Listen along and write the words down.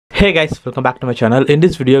Hey guys, welcome back to my channel. In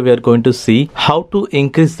this video we are going to see how to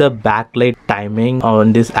increase the backlight timing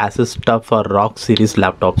on this ASUS TUF ROG series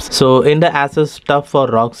laptops. So in the ASUS TUF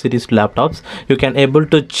ROG series laptops, you can able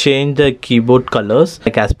to change the keyboard colors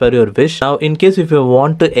like as per your wish. Now in case if you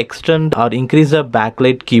want to extend or increase the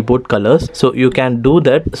backlight keyboard colors, so you can do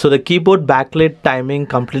that. So the keyboard backlight timing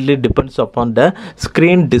completely depends upon the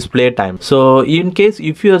screen display time. So in case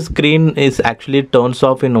if your screen is actually turns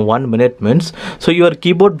off in 1 minute means, so your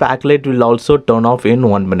keyboard backlight will also turn off in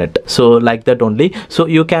 1 minute. So like that only. So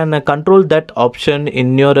you can control that option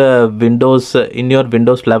in your Windows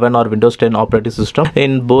 11 or Windows 10 operating system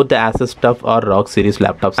in both the ASUS TUF or ROG series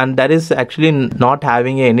laptops. And that is actually not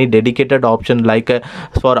having any dedicated option like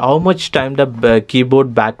for how much time the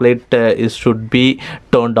keyboard backlight should be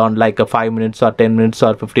turned on, like 5 minutes or 10 minutes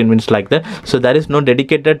or 15 minutes like that. So there is no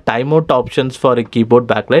dedicated timeout options for a keyboard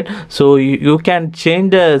backlight. So you can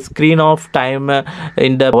change the screen off time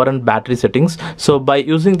in the power and battery settings. So by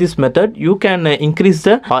using this method you can increase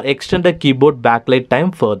the or extend the keyboard backlight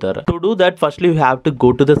time further. To do that, firstly you have to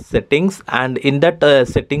go to the settings, and in that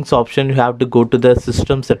settings option you have to go to the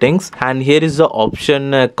system settings, and here is the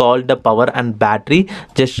option called the power and battery.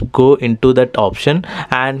 Just go into that option,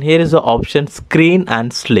 and here is the option screen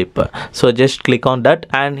and sleep. So just click on that,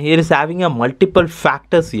 and here is having a multiple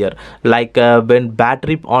factors here, like when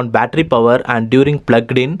battery power and during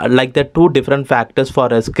plugged in, like the two different factors for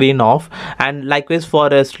a screen off, and likewise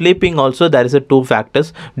for sleeping also there is a 2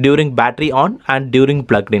 factors during battery on and during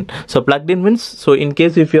plugged in. So plugged in means, so in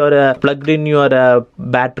case if you are plugged in your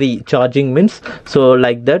battery charging means, so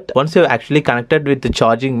like that once you actually connected with the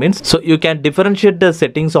charging means, so you can differentiate the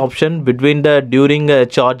settings option between the during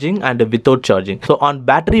charging and without charging. So on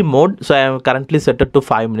battery mode, so I am currently set it to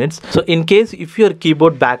 5 minutes. So in case if your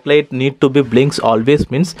keyboard backlight need to be blinks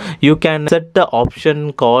always means, you can set the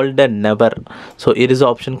option called never. So it is an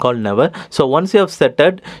option called never. So once you have set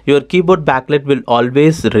it, your keyboard backlight will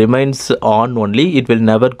always remains on only, it will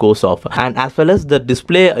never goes off. And as well as the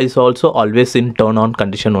display is also always in turn on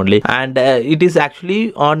condition only, and it is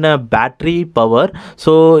actually on a battery power.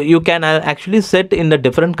 So you can actually set in the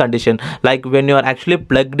different condition, like when you are actually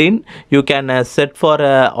plugged in you can set for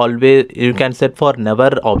always, you can set for never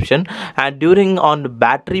option, and during on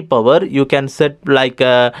battery power you can set like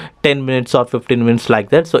 10 minutes or 15 minutes like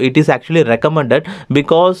that. So it is actually recommended,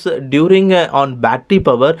 because during on battery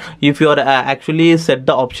power if you are actually set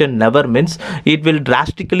the option never means, it will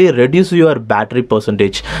drastically reduce your battery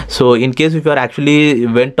percentage. So in case if you are actually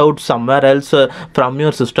went out somewhere else from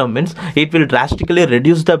your system means, it will drastically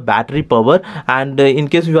reduce the battery power, and in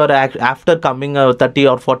case you are after coming 30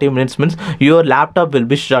 or 40 minutes means, your laptop will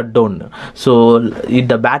be shut down. So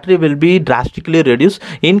the battery will be drastically reduced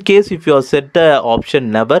in case if you are set the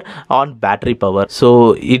option never on battery power.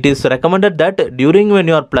 So it is recommended that during when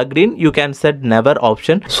you are plugged in you can set never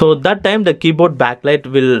option, so that time the keyboard backlight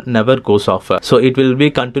will never goes off, so it will be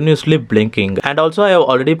continuously blinking. And also I have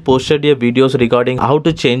already posted a videos regarding how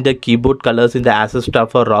to change the keyboard colors in the ASUS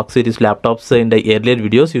TUF ROG series laptops in the earlier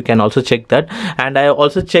videos. You can also check that, and I have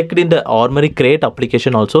also checked in the Armory Create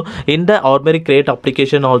application also. In the Armory Create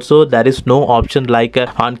application also there is no option like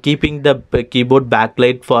on keeping the keyboard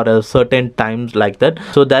backlight for a certain times like that.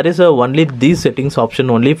 So there is only these settings option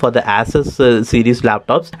only for the ASUS series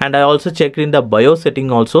laptops, and I also checked in the BIOS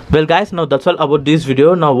setting also. Well guys, now that's all about this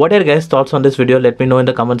video. Now what are your guys thoughts on this video? Let me know in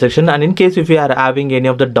the comment section, and in case if you are having any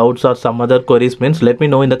of the doubts or some other queries means, let me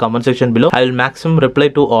know in the comment section below. I will maximum reply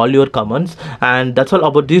to all your comments. And that's all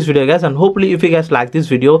about this video guys, and hopefully if you guys like this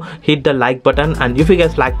video, hit the like button, and if you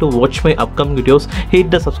guys like to watch my upcoming videos,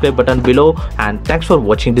 hit the subscribe button below. And thanks for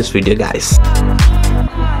watching this video guys.